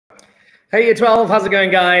Hey, Year 12, how's it going,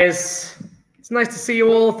 guys? It's nice to see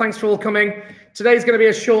you all. Thanks for all coming. Today's going to be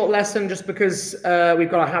a short lesson just because we've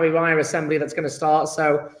got a Harry Ryer assembly that's going to start.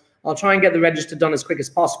 So I'll try and get the register done as quick as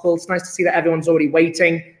possible. It's nice to see that everyone's already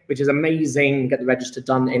waiting, which is amazing. Get the register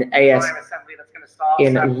done in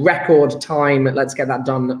record time. Let's get that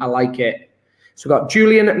done. I like it. So we've got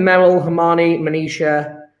Julian, Meryl, Hermione,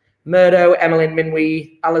 Manisha, Murdo, Emmeline,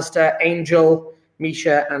 Minwee, Alistair, Angel,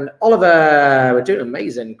 Misha, and Oliver. We're doing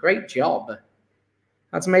amazing. Great job.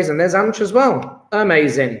 That's amazing. There's Anch as well.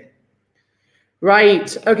 Amazing.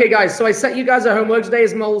 Right. Okay, guys. So I set you guys a homework. Today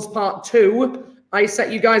is Moles Part 2. I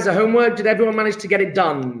set you guys a homework. Did everyone manage to get it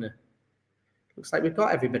done? Looks like we've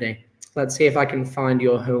got everybody. Let's see if I can find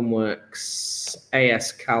your homeworks.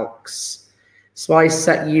 AS Calcs. So I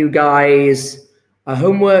set you guys a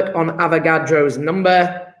homework on Avogadro's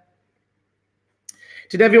number.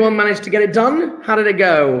 Did everyone manage to get it done? How did it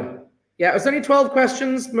go? Yeah, it was only 12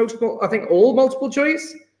 questions, multiple, I think all multiple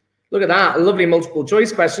choice. Look at that, lovely multiple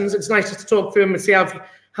choice questions. It's nice just to talk through them and see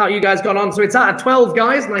how you guys got on. So it's out of 12,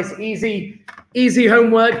 guys. Nice, easy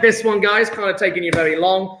homework. This one, guys, kind of taking you very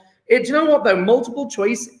long. Do you know what, though? Multiple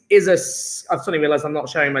choice is I've suddenly realized I'm not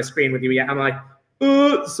sharing my screen with you yet, am I?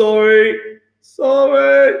 Sorry.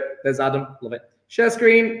 There's Adam, love it. Share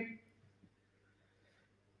screen.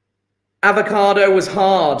 Avocado was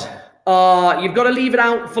hard. You've got to leave it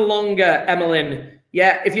out for longer, Emmeline.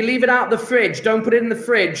 Yeah, if you leave it out the fridge, don't put it in the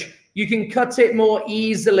fridge. You can cut it more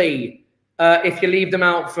easily if you leave them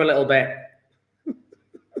out for a little bit.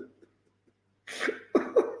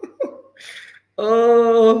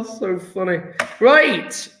 Oh, so funny.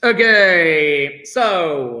 Right, okay.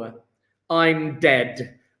 So, I'm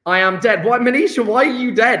dead. I am dead. Why, Manisha, why are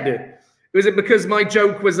you dead? Was it because my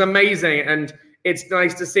joke was amazing and it's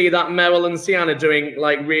nice to see that Meryl and Sienna doing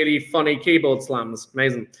like really funny keyboard slams?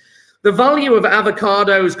 Amazing. The value of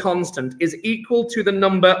avocado's constant is equal to the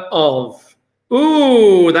number of,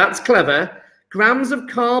 ooh, that's clever, grams of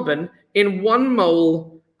carbon in 1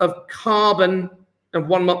 mole of carbon,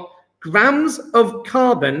 grams of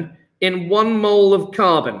carbon in 1 mole of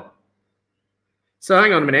carbon. So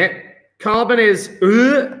hang on a minute. Carbon is,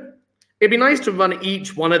 it'd be nice to run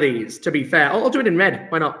each one of these, to be fair. I'll do it in red.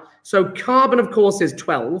 Why not? So carbon, of course, is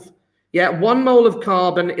 12. Yeah, 1 mole of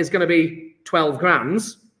carbon is going to be 12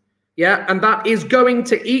 grams. Yeah, and that is going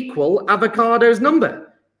to equal avocado's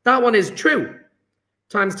number. That one is true.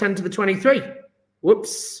 Times 10 to the 23.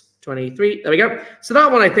 Whoops, 23. There we go. So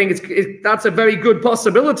that one, I think, that's a very good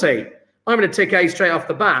possibility. I'm going to tick A straight off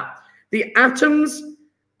the bat. The atoms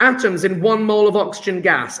in 1 mole of oxygen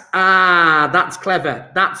gas. Ah, that's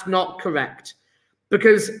clever. That's not correct.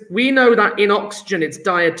 Because we know that in oxygen, it's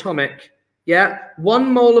diatomic. Yeah, 1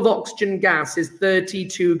 mole of oxygen gas is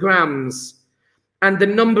 32 grams. And the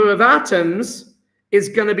number of atoms is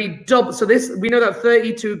going to be double. So we know that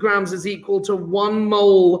 32 grams is equal to 1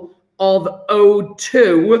 mole of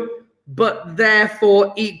O2, but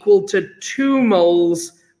therefore equal to 2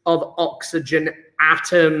 moles of oxygen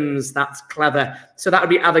atoms. That's clever. So that would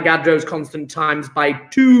be Avogadro's constant times by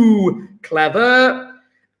 2. Clever.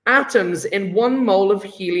 Atoms in 1 mole of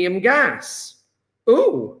helium gas.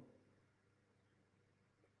 Ooh.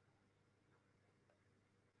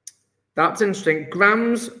 That's interesting.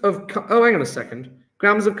 Grams of, oh, hang on a second.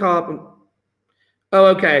 Grams of carbon. Oh,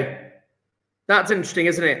 okay. That's interesting,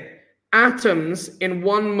 isn't it? Atoms in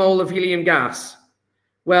 1 mole of helium gas.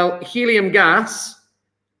 Well, helium gas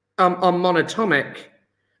are monatomic,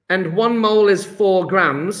 and 1 mole is 4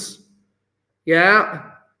 grams. Yeah.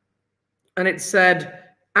 And it said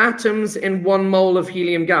atoms in 1 mole of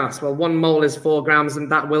helium gas. Well, 1 mole is 4 grams, and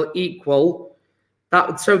that will equal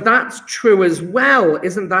that. So that's true as well.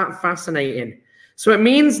 Isn't that fascinating? So it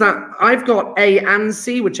means that I've got A and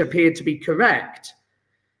C, which appear to be correct.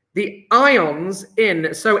 The ions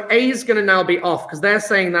in, so A is going to now be off because they're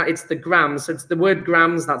saying that it's the grams. So it's the word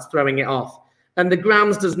grams that's throwing it off. And the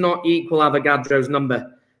grams does not equal Avogadro's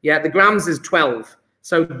number. Yeah, the grams is 12.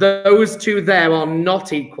 So those two there are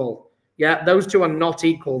not equal. Yeah, those two are not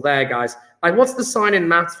equal there, guys. What's the sign in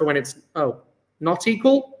maths for when it's, not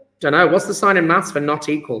equal? Don't know. What's the sign in maths for not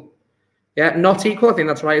equal? Yeah, not equal. I think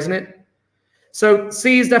that's right, isn't it? So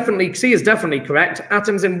C is definitely correct.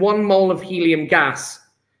 Atoms in 1 mole of helium gas.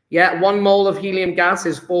 Yeah, 1 mole of helium gas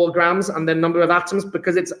is 4 grams, and the number of atoms,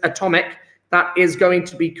 because it's atomic, that is going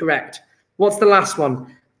to be correct. What's the last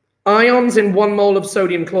one? Ions in 1 mole of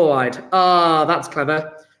sodium chloride. Ah, that's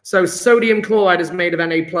clever. So sodium chloride is made of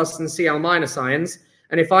Na plus and Cl minus ions.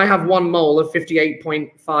 And if I have 1 mole of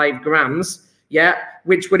 58.5 grams, yeah,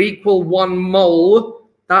 which would equal 1 mole,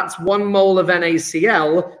 that's 1 mole of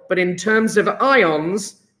NaCl. But in terms of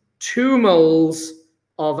ions, 2 moles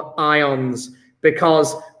of ions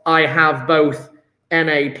because I have both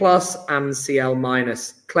Na plus and Cl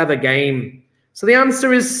minus. Clever game. So the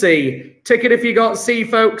answer is C. Tick it if you got C,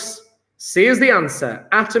 folks. C is the answer.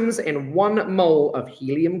 Atoms in 1 mole of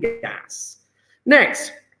helium gas.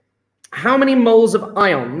 Next, how many moles of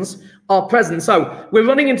ions are present? So we're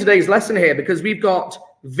running in today's lesson here because we've got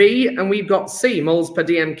V and we've got C, moles per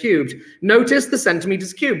dm cubed. Notice the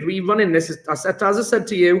centimeters cubed. We run in this, as I said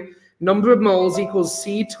to you, number of moles equals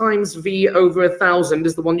C times V over 1,000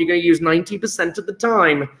 is the one you're going to use 90% of the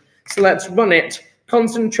time. So let's run it.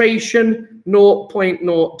 Concentration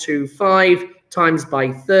 0.025 times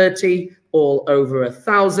by 30 all over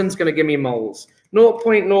 1,000 is going to give me moles.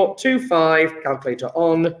 0.025, calculator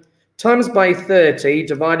on, times by 30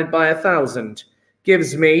 divided by 1,000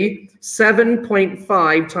 gives me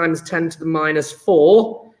 7.5 times 10 to the minus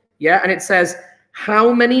 4. Yeah, and it says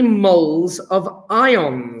how many moles of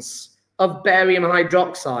ions of barium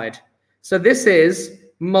hydroxide. So this is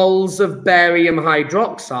moles of barium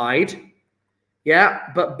hydroxide. Yeah,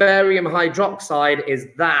 but barium hydroxide is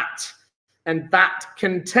that. And that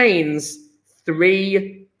contains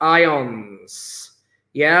 3 ions.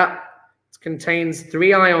 Yeah, it contains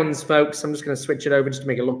 3 ions, folks. I'm just going to switch it over just to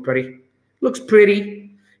make it look pretty. Looks pretty.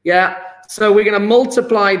 Yeah, so we're going to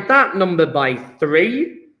multiply that number by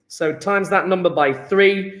 3. So times that number by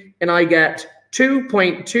 3, and I get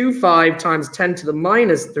 2.25 times 10 to the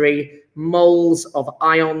minus 3 moles of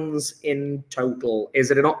ions in total. Is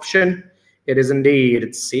it an option? It is indeed.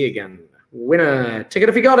 It's C again. Winner. Tick it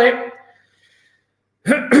if you got it.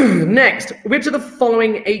 Next, which of the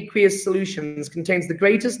following aqueous solutions contains the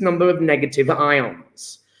greatest number of negative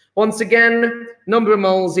ions? Once again, number of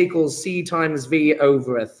moles equals C times V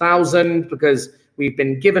over 1,000 because we've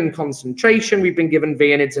been given concentration, we've been given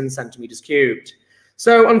V, and it's in centimeters cubed.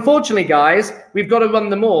 So unfortunately, guys, we've got to run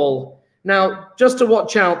them all. Now, just to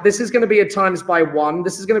watch out, this is going to be a times by 1,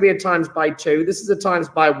 this is going to be a times by 2, this is a times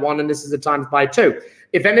by 1, and this is a times by 2.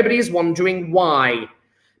 If anybody is wondering why,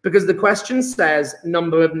 because the question says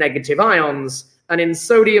number of negative ions, and in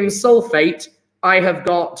sodium sulfate, I have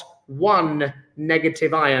got 1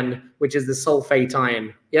 negative ion, which is the sulfate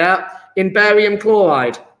ion. Yeah. In barium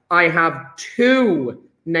chloride, I have 2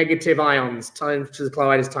 negative ions, times to the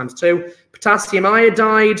chloride is times 2. Potassium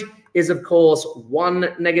iodide is, of course,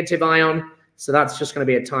 1 negative ion. So that's just going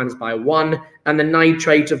to be a times by 1. And the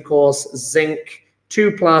nitrate, of course, zinc,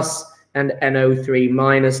 2 plus, and NO3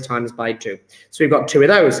 minus times by 2. So we've got 2 of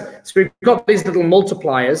those. So we've got these little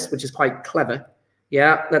multipliers, which is quite clever.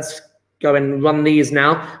 Yeah, let's go and run these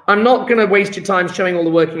now. I'm not going to waste your time showing all the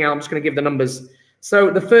working out. I'm just going to give the numbers.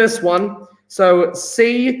 So the first one, so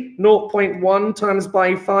C 0.1 times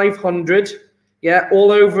by 500, yeah,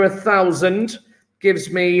 all over 1,000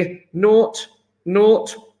 gives me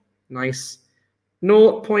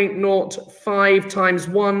 0.05 times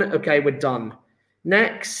 1. Okay, we're done.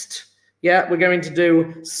 Next, yeah, we're going to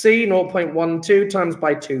do C 0.12 times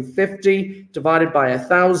by 250 divided by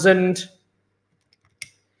 1,000.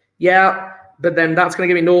 Yeah, but then that's going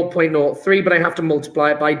to give me 0.03, but I have to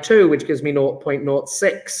multiply it by 2, which gives me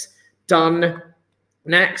 0.06. Done.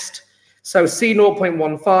 Next, so C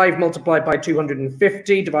 0.15 multiplied by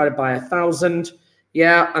 250 divided by 1,000.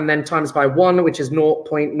 Yeah, and then times by 1, which is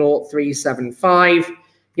 0.0375.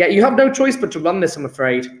 Yeah, you have no choice but to run this, I'm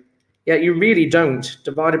afraid. Yeah, you really don't.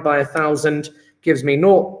 Divided by 1,000 gives me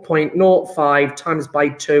 0.05 times by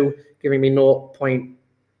 2, giving me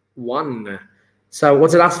 0.1. So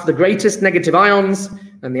what's it ask for the greatest negative ions?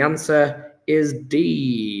 And the answer is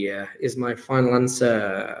D, is my final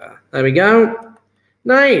answer. There we go.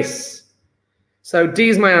 Nice. So D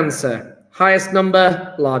is my answer. Highest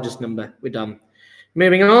number, largest number. We're done.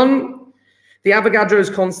 Moving on. The Avogadro's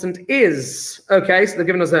constant is, okay, so they've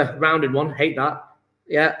given us a rounded one. Hate that.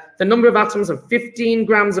 Yeah, the number of atoms of 15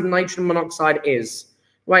 grams of nitrogen monoxide is.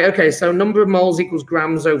 Right, okay, so number of moles equals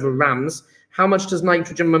grams over rams. How much does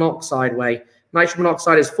nitrogen monoxide weigh? Nitrogen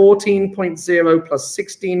monoxide is 14.0 plus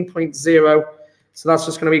 16.0. So that's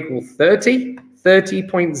just going to equal 30.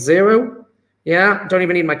 30.0. Yeah, don't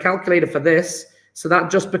even need my calculator for this. So that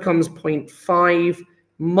just becomes 0.5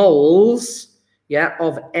 moles, yeah,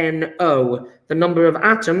 of NO. The number of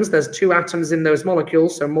atoms, there's 2 atoms in those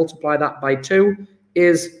molecules, so multiply that by 2.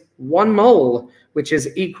 Is 1 mole, which is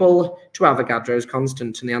equal to Avogadro's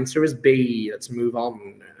constant. And the answer is B. Let's move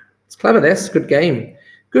on. It's clever, this. Good game.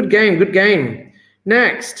 Good game, good game.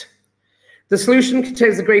 Next, the solution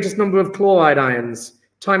contains the greatest number of chloride ions.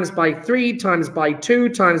 Times by 3, times by 2,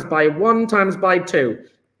 times by 1, times by 2.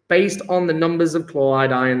 Based on the numbers of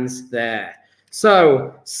chloride ions there.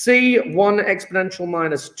 So C, 1 exponential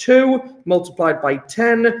minus 2 multiplied by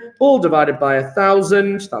 10, all divided by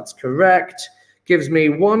 1,000. That's correct. Gives me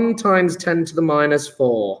 1 times 10 to the minus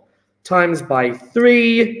 4 times by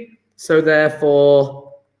 3. So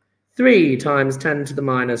therefore, 3 times 10 to the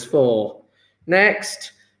minus 4.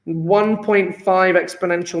 Next, 1.5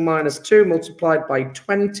 exponential minus 2 multiplied by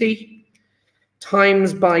 20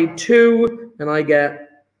 times by 2. And I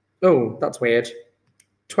get, oh, that's weird.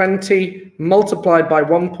 20 multiplied by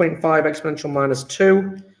 1.5 exponential minus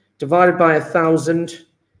 2 divided by 1,000,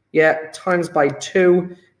 yeah, times by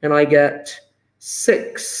 2, and I get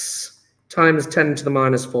 6 times 10 to the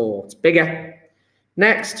minus 4. It's bigger.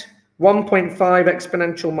 Next, 1.5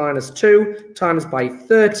 exponential minus 2 times by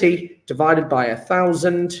 30 divided by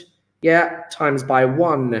 1,000, yeah, times by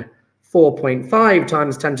 1. 4.5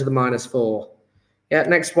 times 10 to the minus 4. Yeah,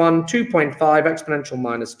 next one, 2.5 exponential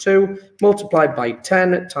minus 2 multiplied by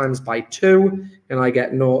 10 times by 2, and I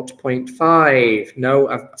get 0.5. No,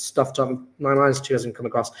 I've stuffed up. My minus 2 hasn't come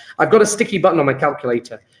across. I've got a sticky button on my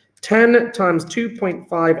calculator. 10 times 2.5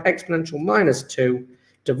 exponential minus 2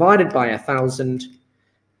 divided by 1,000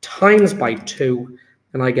 times by 2,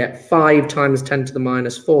 and I get 5 times 10 to the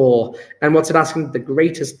minus 4. And what's it asking? The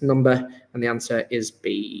greatest number, and the answer is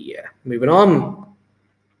B. Moving on.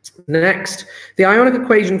 Next, the ionic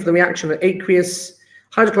equation for the reaction of aqueous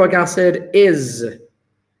hydrochloric acid is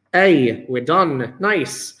A. We're done.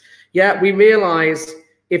 Nice. Yeah, we realize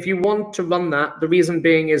if you want to run that, the reason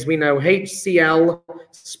being is we know HCl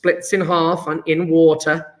splits in half in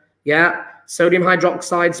water. Yeah, sodium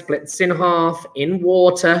hydroxide splits in half in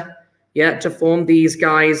water. Yeah, to form these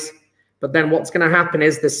guys. But then what's going to happen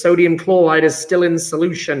is the sodium chloride is still in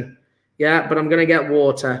solution. Yeah, but I'm going to get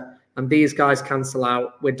water. And these guys cancel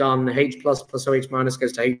out. We're done. H plus plus OH minus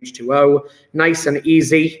goes to H2O. Nice and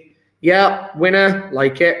easy. Yeah, winner.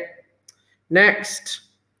 Like it. Next.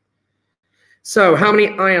 So how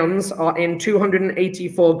many ions are in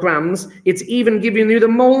 284 grams? It's even giving you the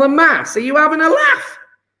molar mass. Are you having a laugh?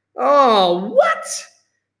 Oh, what?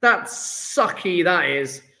 That's sucky, that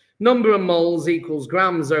is. Number of moles equals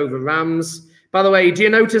grams over rams. By the way, do you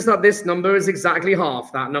notice that this number is exactly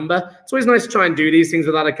half that number? It's always nice to try and do these things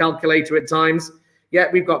without a calculator at times.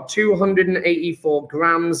 Yet we've got 284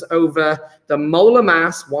 grams over the molar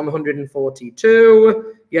mass,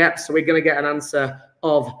 142. Yep, so we're going to get an answer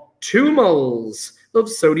of 2 moles of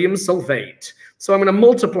sodium sulfate. So I'm going to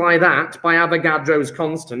multiply that by Avogadro's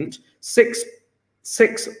constant, 6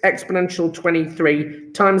 exponential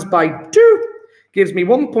 23 times by 2. Gives me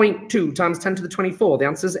 1.2 times 10 to the 24. The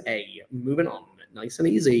answer is A. Moving on. Nice and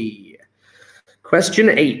easy. Question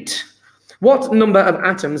 8. What number of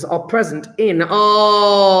atoms are present in...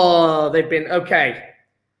 Oh, they've been... Okay.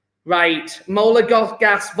 Right. Molar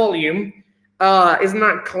gas volume. Isn't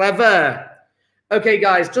that clever? Okay,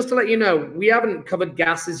 guys, just to let you know, we haven't covered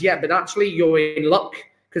gases yet, but actually you're in luck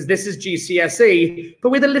because this is GCSE, but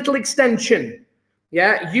with a little extension.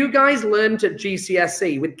 Yeah, you guys learned at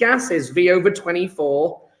GCSE with gases V over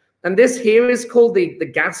 24, and this here is called the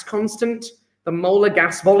gas constant, the molar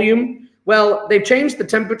gas volume. Well, they've changed the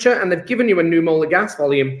temperature and they've given you a new molar gas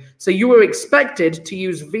volume, so you were expected to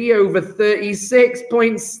use V over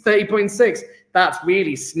 30.6. That's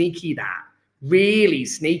really sneaky, that. Really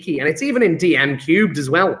sneaky, and it's even in dm cubed as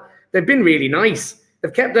well. They've been really nice.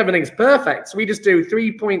 They've kept everything's perfect, so we just do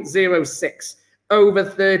 3.06. over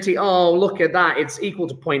 30. Oh, look at that. It's equal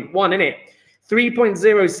to 0.1, isn't it?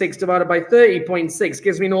 3.06 divided by 30.6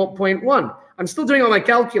 gives me 0.1. I'm still doing it on my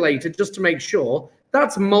calculator just to make sure.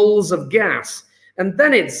 That's moles of gas. And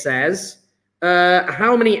then it says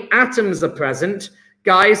how many atoms are present.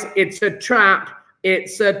 Guys, it's a trap.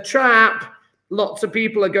 It's a trap. Lots of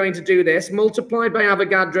people are going to do this. Multiplied by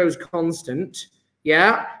Avogadro's constant.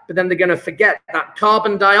 Yeah, but then they're going to forget that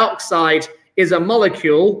carbon dioxide is a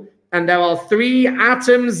molecule. And there are 3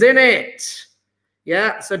 atoms in it.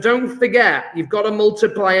 Yeah, so don't forget, you've got to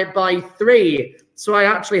multiply it by 3. So I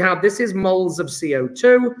actually have, this is moles of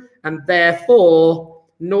CO2, and therefore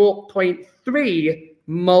 0.3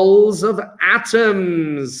 moles of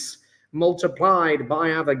atoms multiplied by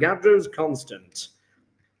Avogadro's constant.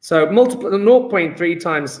 So multiply the 0.3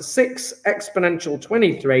 times 6 exponential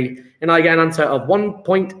 23, and I get an answer of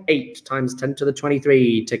 1.8 times 10 to the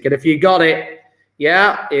 23. Tick it if you got it.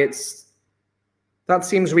 Yeah, that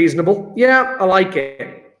seems reasonable. Yeah, I like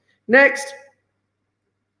it. Next.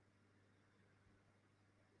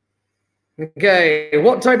 Okay,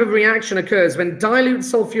 what type of reaction occurs when dilute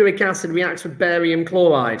sulfuric acid reacts with barium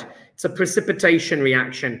chloride? It's a precipitation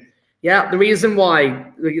reaction. Yeah, the reason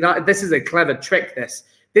why, this is a clever trick, this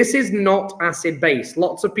is not acid-base.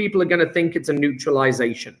 Lots of people are going to think it's a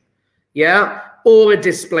neutralization. yeah, or a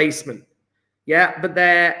displacement. Yeah, but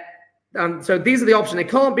so these are the options. It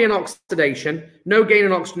can't be an oxidation, no gain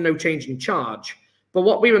in oxygen, no change in charge. But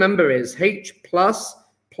what we remember is H plus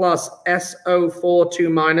SO4 2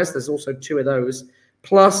 minus, there's also 2 of those,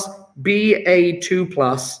 plus Ba2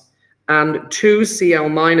 plus and 2 Cl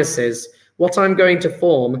minuses. What I'm going to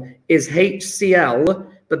form is HCl,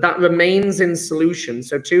 but that remains in solution.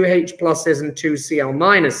 So 2 H pluses and 2 Cl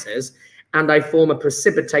minuses, and I form a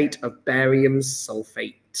precipitate of barium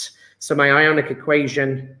sulfate. So my ionic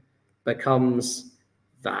equation becomes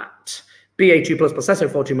that. Ba2 plus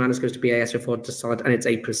SO4 2 minus goes to BaSO4 to solid, and it's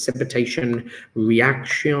a precipitation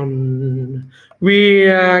reaction.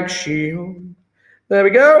 There we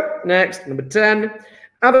go. Next, number 10.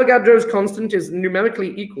 Avogadro's constant is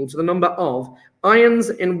numerically equal to the number of ions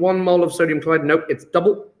in 1 mole of sodium chloride. Nope, it's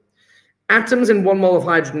double. Atoms in 1 mole of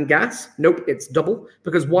hydrogen gas. Nope, it's double,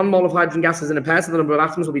 because 1 mole of hydrogen gas is in a pair, so the number of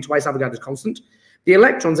atoms will be twice Avogadro's constant. The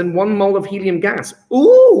electrons in 1 mole of helium gas.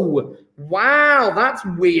 Ooh, wow, that's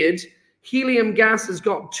weird. Helium gas has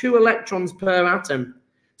got 2 electrons per atom.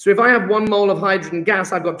 So if I have 1 mole of hydrogen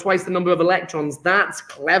gas, I've got twice the number of electrons. That's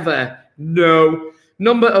clever. No.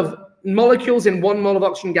 Number of molecules in 1 mole of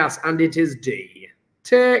oxygen gas, and it is D.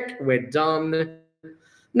 Tick, we're done.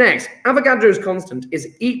 Next, Avogadro's constant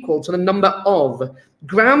is equal to the number of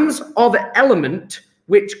grams of element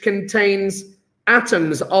which contains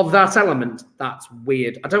atoms of that element. That's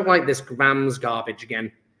weird. I don't like this grams garbage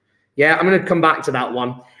again. Yeah, I'm going to come back to that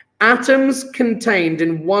one. Atoms contained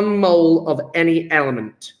in 1 mole of any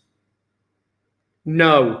element.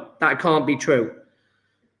 No, that can't be true.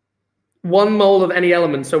 1 mole of any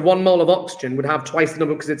element, so 1 mole of oxygen would have twice the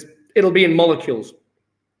number because it'll be in molecules.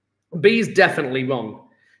 B is definitely wrong.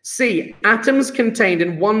 C, atoms contained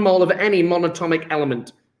in 1 mole of any monatomic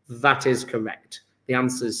element. That is correct. The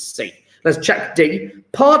answer is C. Let's check D.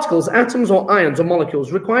 Particles, atoms, or ions or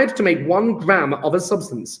molecules required to make 1 gram of a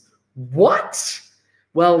substance. What?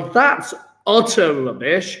 Well, that's utter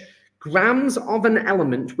rubbish. Grams of an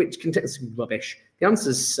element which contains rubbish. The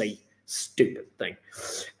answer is C. Stupid thing.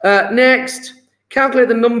 Next, calculate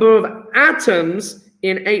the number of atoms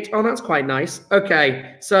in 8. Oh, that's quite nice.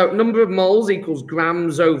 Okay, so number of moles equals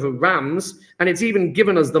grams over rams, and it's even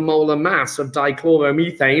given us the molar mass of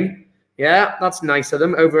dichloromethane. Yeah, that's nice of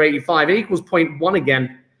them. Over 85. It equals 0.1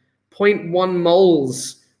 again. 0.1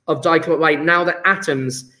 moles of dichlor. Right, now the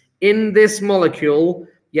atoms in this molecule.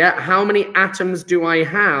 Yeah, how many atoms do I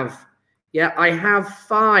have? Yeah, I have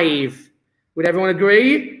 5. Would everyone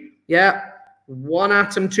agree? Yeah, 1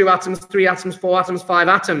 atom, 2 atoms, 3 atoms, 4 atoms, 5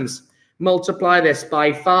 atoms. Multiply this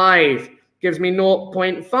by 5. Gives me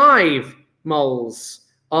 0.5 moles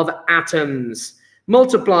of atoms.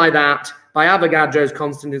 Multiply that by Avogadro's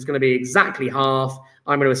constant is going to be exactly half.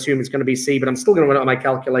 I'm going to assume it's going to be C, but I'm still going to run it on my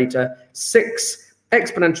calculator. 6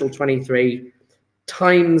 exponential 23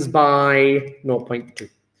 times by 0.2.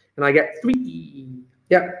 And I get 3.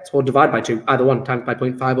 Yeah, so divide by 2. Either one, times by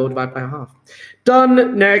 0.5 or divide by half.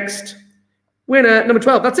 Done. Next. Winner, number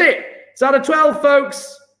 12. That's it. It's out of 12,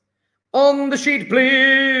 folks. On the sheet,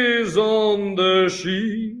 please. On the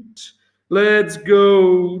sheet. Let's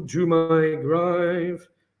go to my drive.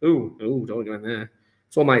 Ooh, don't go in there.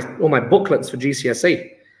 It's all my booklets for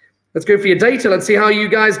GCSE. Let's go for your data. Let's see how you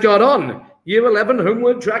guys got on. Year 11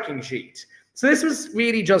 homework tracking sheet. So this was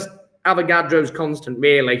really just Avogadro's constant,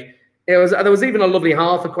 really. There was even a lovely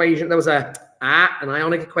half equation. There was an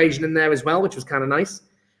ionic equation in there as well, which was kind of nice.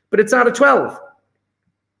 But it's out of 12.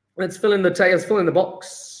 Let's fill in the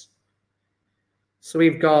box. So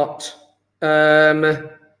we've got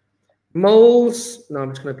moles. No, I'm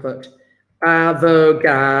just going to put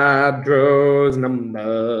Avogadro's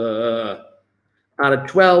number out of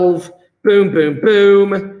 12. Boom, boom,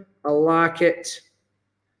 boom. I like it.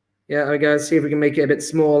 Yeah, there we go. See if we can make it a bit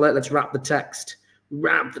smaller. Let's wrap the text.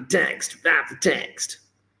 Wrap the text. Wrap the text.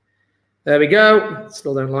 There we go.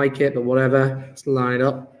 Still don't like it, but whatever. Let's line it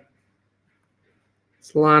up.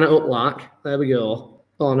 Let's line it up like. There we go.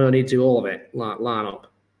 Oh, no, I need to do all of it. Line up.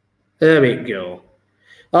 There we go.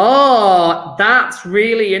 Oh, that's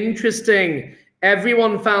really interesting.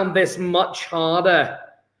 Everyone found this much harder.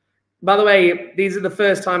 By the way, these are the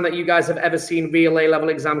first time that you guys have ever seen real A-level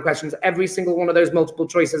exam questions. Every single one of those multiple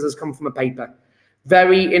choices has come from a paper.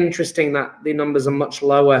 Very interesting that the numbers are much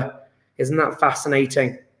lower. Isn't that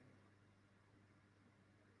fascinating?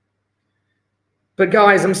 But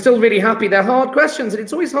guys, I'm still really happy. They're hard questions, and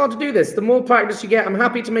it's always hard to do this. The more practice you get, I'm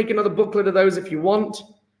happy to make another booklet of those if you want.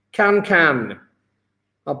 Can.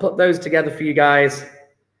 I'll put those together for you guys.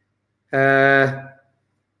 You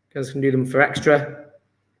guys can do them for extra.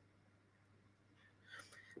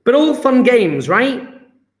 But all fun games, right?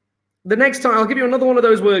 The next time, I'll give you another one of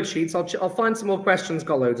those worksheets. I'll find some more questions,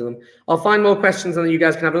 got loads of them. I'll find more questions and then you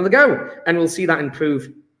guys can have another go and we'll see that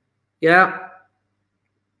improve. Yeah.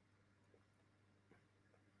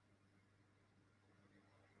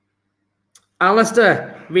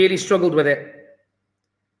 Alistair really struggled with it.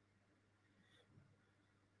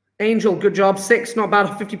 Angel, good job. 6, not bad.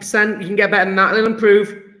 50%. You can get better than that. It'll improve.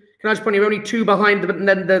 Can I just point, you're only 2 behind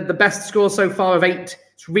the best score so far of 8.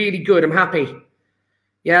 It's really good. I'm happy.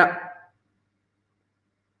 Yeah.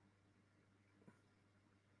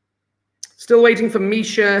 Still waiting for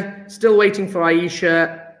Misha. Still waiting for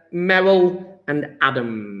Aisha, Meryl, and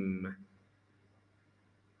Adam.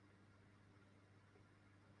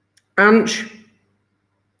 Ansh.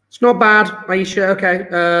 It's not bad, Aisha. Okay.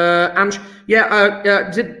 Ansh.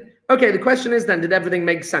 Yeah. Okay. The question is then, did everything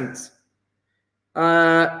make sense? Put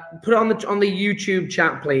it on the YouTube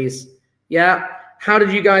chat, please. Yeah. How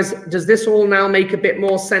did you guys? Does this all now make a bit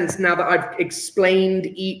more sense now that I've explained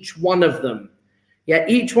each one of them? Yeah.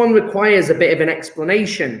 Each one requires a bit of an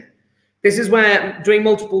explanation. This is where doing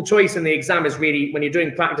multiple choice in the exam is really, when you're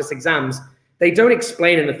doing practice exams, they don't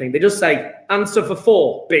explain anything. They just say, answer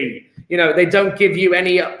for 4B. You know, they don't give you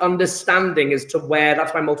any understanding as to where.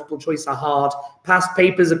 That's why multiple choice are hard. Past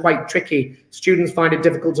papers are quite tricky. Students find it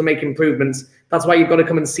difficult to make improvements. That's why you've got to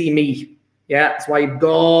come and see me. Yeah, that's why you've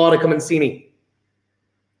got to come and see me.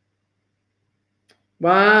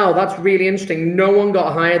 Wow, that's really interesting. No one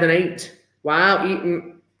got higher than 8. Wow,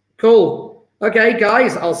 cool. Okay,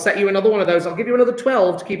 guys, I'll set you another one of those. I'll give you another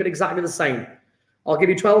 12 to keep it exactly the same. I'll give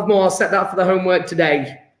you 12 more. I'll set that for the homework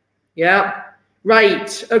today. Yeah.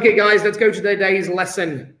 Right. Okay, guys, let's go to today's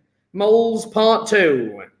lesson. Moles part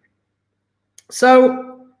 2.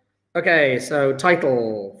 So, okay, so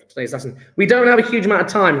title for today's lesson. We don't have a huge amount of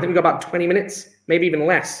time. I think we've got about 20 minutes, maybe even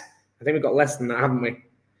less. I think we've got less than that, haven't we?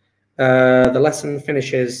 The lesson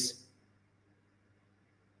finishes.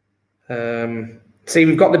 See,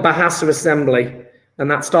 we've got the Bahasa assembly,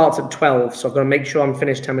 and that starts at 12. So I've got to make sure I'm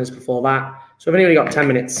finished 10 minutes before that. So I've only got 10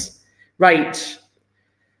 minutes. Right.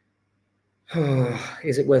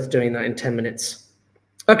 Is it worth doing that in 10 minutes?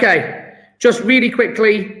 Okay. Just really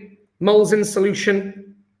quickly, moles in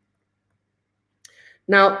solution.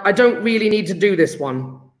 Now, I don't really need to do this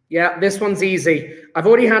one. Yeah, this one's easy. I've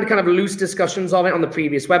already had kind of loose discussions of it on the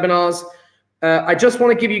previous webinars. I just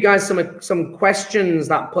want to give you guys some questions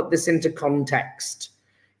that put this into context.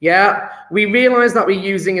 Yeah, we realize that we're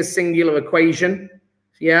using a singular equation.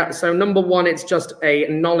 Yeah, so number 1, it's just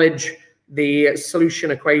acknowledge the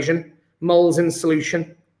solution equation, moles in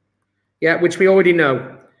solution. Yeah, which we already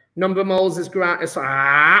know. Number of moles is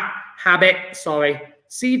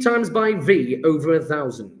C times by V over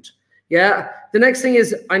 1,000. Yeah, the next thing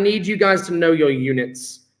is I need you guys to know your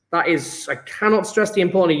units. That is, I cannot stress the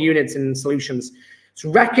importance of units in solutions. It's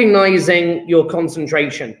recognizing your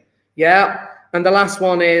concentration. Yeah, and the last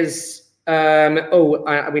one is,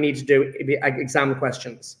 we need to do exam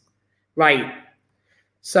questions. Right.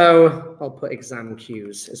 So I'll put exam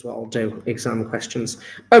cues is what I'll do, exam questions.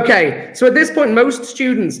 Okay, so at this point, most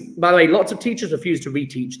students, by the way, lots of teachers refuse to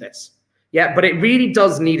reteach this. Yeah, but it really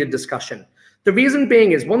does need a discussion. The reason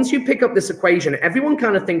being is once you pick up this equation, everyone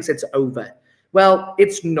kind of thinks it's over. Well,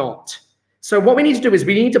 it's not. So what we need to do is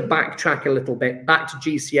we need to backtrack a little bit back to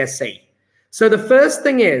GCSE. So the first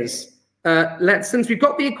thing is, since we've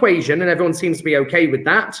got the equation and everyone seems to be okay with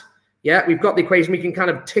that, yeah, we've got the equation, we can kind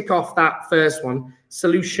of tick off that first one.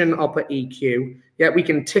 Solution, I'll put EQ. Yeah, we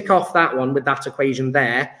can tick off that one with that equation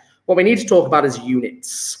there. What we need to talk about is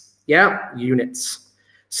units. Yeah, units.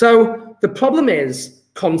 So the problem is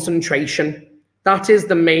concentration. That is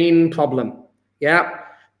the main problem. Yeah,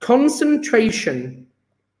 concentration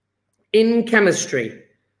in chemistry,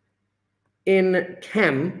 in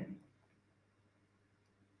chem,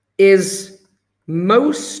 is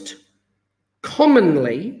most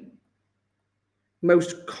commonly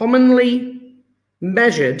measured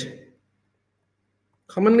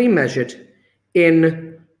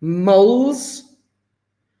in moles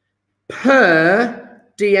per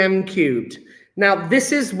dm cubed. Now,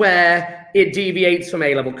 this is where it deviates from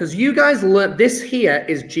A-level, because you guys learned this here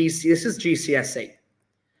is GCSE.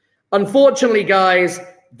 Unfortunately, guys,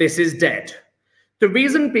 this is dead. The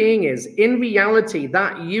reason being is, in reality,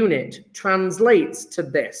 that unit translates to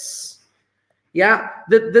this. Yeah,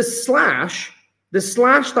 the slash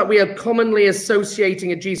that we are commonly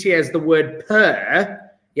associating at GCSE as the word per,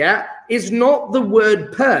 yeah, is not the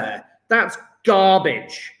word per. That's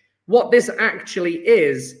garbage. What this actually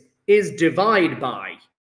is divide by.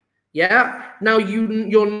 Yeah. Now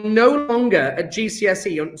you're no longer at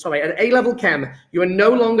GCSE, at A-level chem, you are no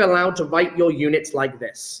longer allowed to write your units like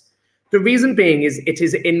this. The reason being is it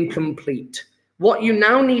is incomplete. What you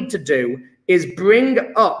now need to do is bring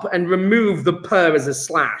up and remove the per as a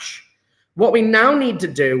slash. What we now need to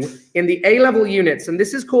do in the A-level units, and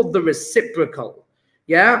this is called the reciprocal,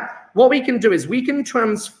 yeah? What we can do is we can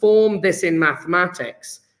transform this in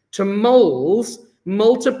mathematics to moles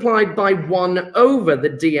multiplied by 1 over the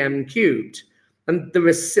dm cubed. And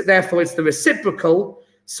therefore, it's the reciprocal,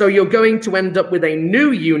 so you're going to end up with a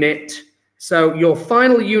new unit. So your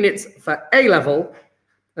final units for A-level,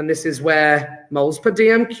 and this is where moles per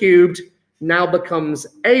dm cubed now becomes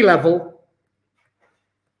A-level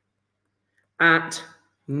at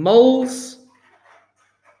moles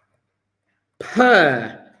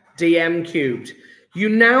per dm cubed. You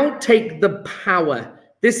now take the power.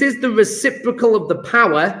 This is the reciprocal of the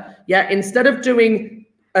power. Yeah, instead of doing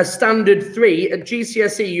a standard 3 at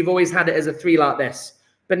GCSE, you've always had it as a 3 like this.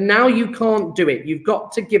 But now you can't do it. You've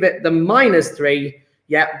got to give it the -3,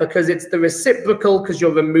 yeah, because it's the reciprocal, because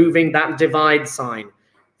you're removing that divide sign.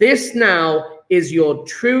 This now is your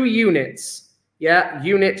true units, yeah,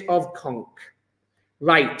 unit of conc.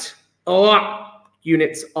 Right, or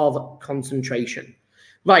units of concentration.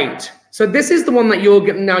 Right, so this is the one that you're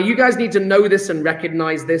getting. Now you guys need to know this and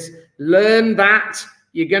recognize this. Learn that.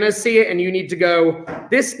 You're going to see it and you need to go,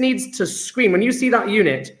 this needs to scream. When you see that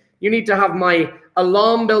unit, you need to have my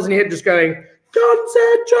alarm bells in your head just going,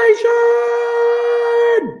 concentration!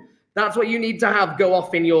 That's what you need to have go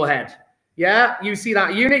off in your head. Yeah, you see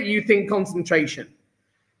that unit, you think concentration.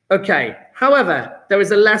 Okay, however, there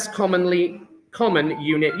is a less common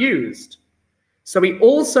unit used. So we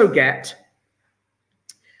also get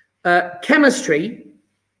chemistry,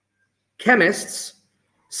 chemists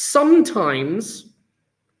sometimes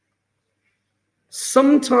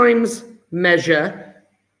measure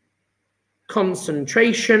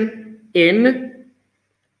concentration in ...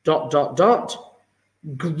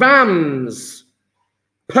 grams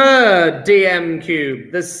per dm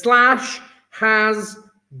cubed. The slash has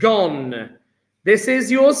gone. This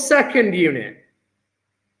is your second unit.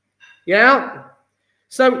 Yeah?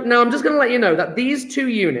 So now I'm just going to let you know that these two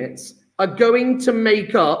units are going to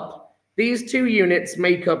make up, these two units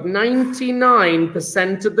make up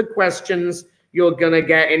 99% of the questions you're going to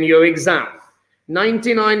get in your exam.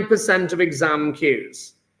 99% of exam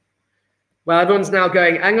Qs. Well, everyone's now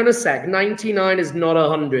going, hang on a sec, 99 is not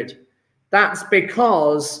 100. That's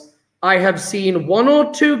because I have seen 1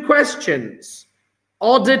 or 2 questions,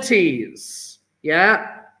 oddities,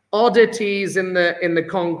 yeah? Oddities in the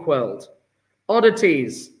conc world.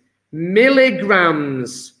 Oddities,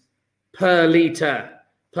 milligrams per liter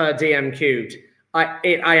per dm cubed.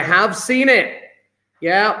 I have seen it.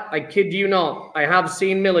 Yeah, I kid you not. I have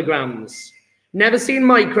seen milligrams. Never seen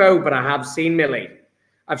micro, but I have seen milli.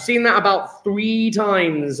 I've seen that about 3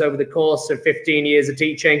 times over the course of 15 years of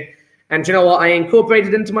teaching. And do you know what? I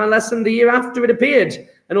incorporated into my lesson the year after it appeared.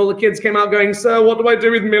 And all the kids came out going, sir, what do I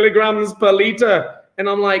do with milligrams per liter? And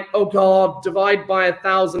I'm like, oh God, divide by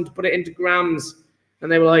 1,000 to put it into grams. And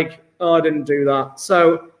they were like, oh, I didn't do that.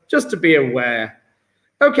 So just to be aware.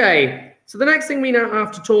 Okay, so the next thing we now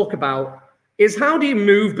have to talk about is how do you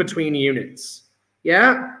move between units?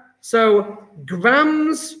 Yeah, so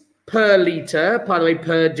grams per liter, by the way,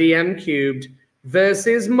 per dm cubed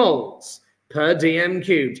versus moles per dm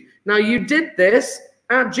cubed. Now you did this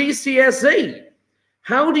at GCSE.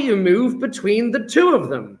 How do you move between the two of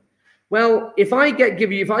them? Well, if I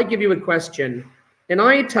give you a question and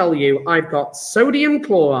I tell you I've got sodium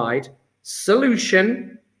chloride,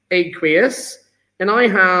 solution, aqueous, and I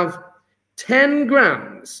have 10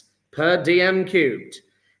 grams per dm cubed,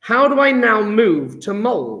 how do I now move to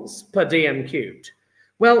moles per dm cubed?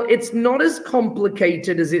 Well, it's not as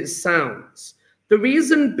complicated as it sounds. The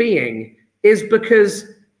reason being is because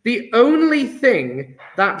the only thing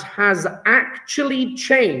that has actually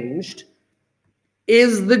changed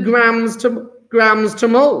is the grams to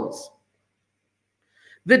moles.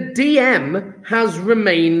 The dm has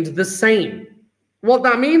remained the same. What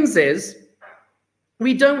that means is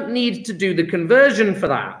we don't need to do the conversion for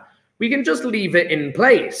that. We can just leave it in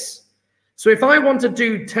place. So if I want to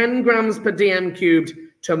do 10 grams per dm cubed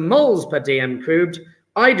to moles per dm cubed,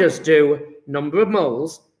 I just do number of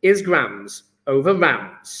moles is grams over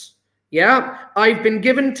rounds. Yeah, I've been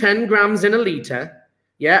given 10 grams in a liter.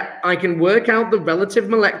 Yeah, I can work out the relative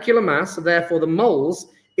molecular mass, so therefore the moles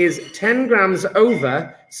is 10 grams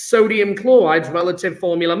over sodium chloride's relative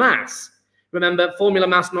formula mass. Remember, formula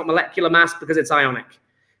mass, not molecular mass, because it's ionic.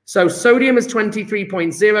 So sodium is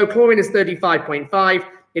 23.0, chlorine is 35.5.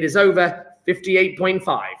 It is over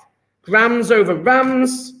 58.5. Grams over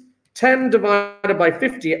rams, 10 divided by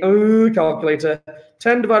 50, calculator,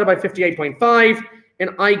 10 divided by 58.5, and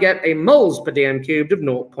I get a moles per dm cubed of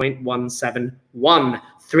 0.171,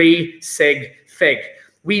 3 sig fig.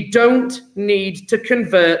 We don't need to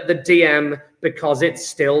convert the dm because it's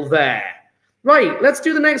still there. Right, let's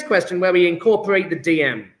do the next question where we incorporate the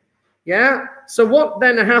dm. Yeah, so what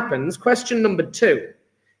then happens, question number 2.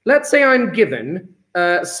 Let's say I'm given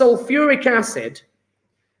sulfuric acid,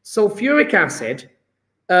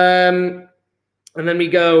 and then we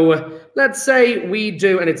go, let's say we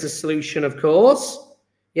do, and it's a solution, of course.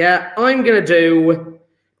 Yeah, I'm going to do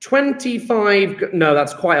 25, no,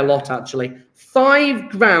 that's quite a lot, actually. 5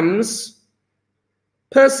 grams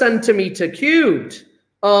per centimeter cubed.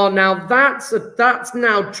 Oh, now that's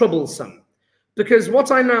now troublesome. Because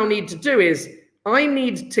what I now need to do is, I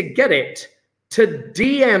need to get it to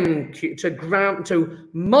to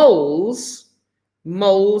moles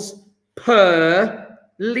per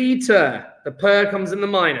liter. The per comes in the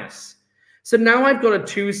minus. So now I've got a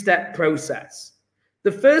 2-step process.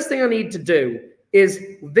 The first thing I need to do is,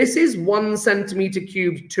 this is 1 centimeter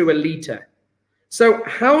cubed to a liter. So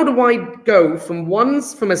how do I go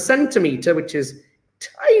from a centimeter, which is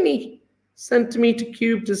tiny, centimeter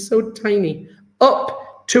cubed is so tiny,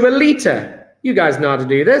 up to a liter? You guys know how to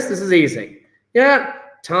do this. This is easy. Yeah,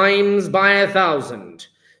 times by 1,000.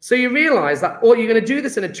 So you realize that, or you're going to do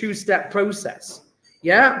this in a 2-step process.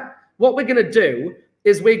 Yeah, what we're going to do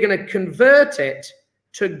is we're going to convert it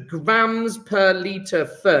to grams per liter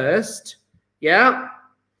first. Yeah,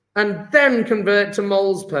 and then convert to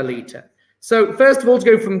moles per liter. So first of all, to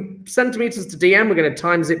go from centimeters to dm, we're going to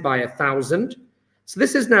times it by 1,000. So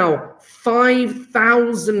this is now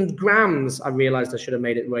 5,000 grams. I realized I should have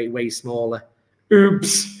made it way smaller.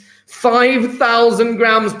 Oops. 5,000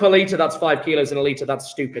 grams per liter. That's 5 kilos in a liter. That's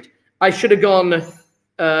stupid. I should have gone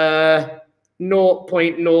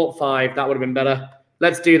 0.05. That would have been better.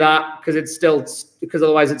 Let's do that because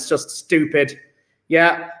otherwise it's just stupid.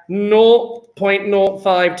 Yeah,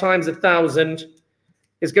 0.05 times 1,000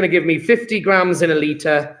 is going to give me 50 grams in a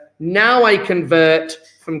liter. Now I convert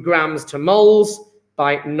from grams to moles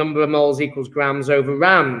by number of moles equals grams over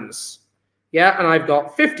rams. Yeah, and I've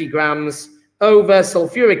got 50 grams over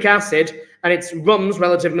sulfuric acid, and it's rums,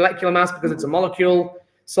 relative molecular mass, because it's a molecule.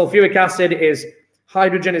 Sulfuric acid is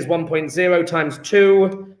hydrogen is 1.0 times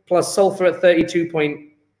 2 plus sulfur at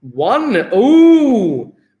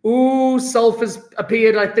 32.1. Ooh, sulfur's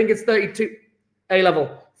appeared. I think it's 32 A level,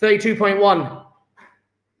 32.1.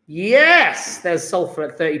 Yes, there's sulfur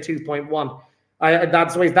at 32.1.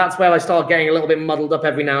 That's where I start getting a little bit muddled up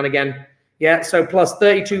every now and again. Yeah, so plus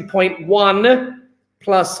 32.1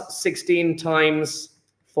 plus 16 times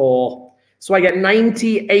 4. So I get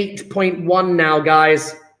 98.1 now,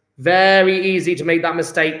 guys. Very easy to make that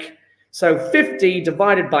mistake. So 50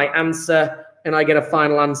 divided by answer, and I get a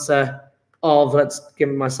final answer of, let's give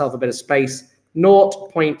myself a bit of space,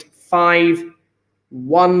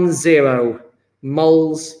 0.510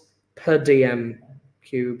 moles per dm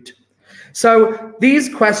cubed. So these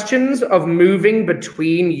questions of moving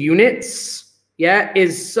between units, yeah,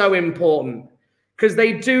 is so important because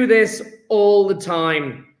they do this all the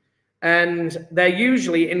time. And they're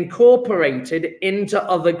usually incorporated into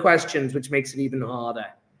other questions, which makes it even harder.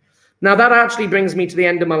 Now, that actually brings me to the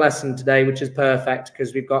end of my lesson today, which is perfect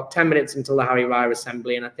because we've got 10 minutes until the Harry Ryer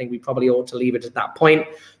assembly, and I think we probably ought to leave it at that point.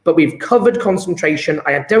 But we've covered concentration.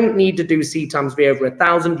 I don't need to do C times V over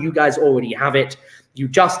 1,000. You guys already have it. You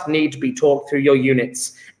just need to be talked through your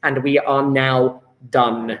units, and we are now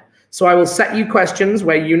done. So I will set you questions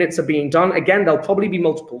where units are being done. Again, they'll probably be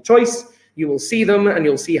multiple choice. You will see them, and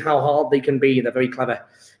you'll see how hard they can be. They're very clever.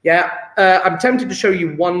 Yeah, I'm tempted to show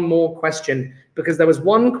you one more question because there was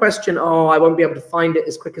one question. Oh, I won't be able to find it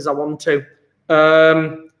as quick as I want to.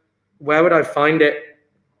 Where would I find it?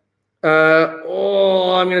 I'm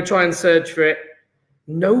going to try and search for it.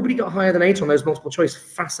 Nobody got higher than 8 on those multiple choice.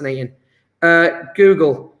 Fascinating.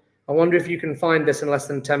 Google. I wonder if you can find this in less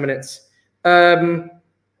than 10 minutes. It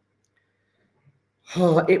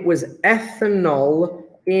was ethanol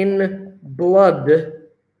in blood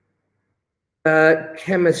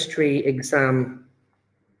chemistry exam.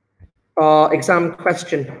 Exam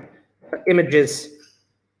question. Images.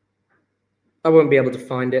 I won't be able to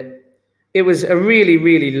find it. It was a really,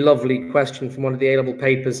 really lovely question from one of the A-level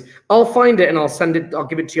papers. I'll find it and I'll send it. I'll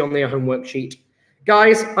give it to you on the homework sheet.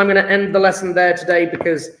 Guys, I'm going to end the lesson there today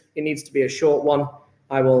because it needs to be a short one.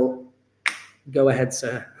 I will go ahead,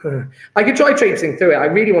 sir. I could try traipsing through it. I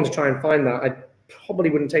really want to try and find that. I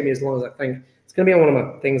probably wouldn't take me as long as I think. It's going to be on one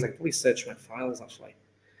of my things. I could probably search my files, actually.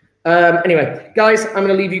 Anyway, guys, I'm going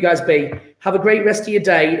to leave you guys be. Have a great rest of your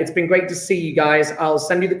day. It's been great to see you guys. I'll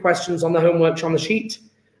send you the questions on the homework on the sheet,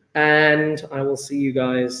 and I will see you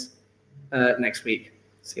guys next week.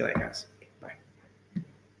 See you later, guys.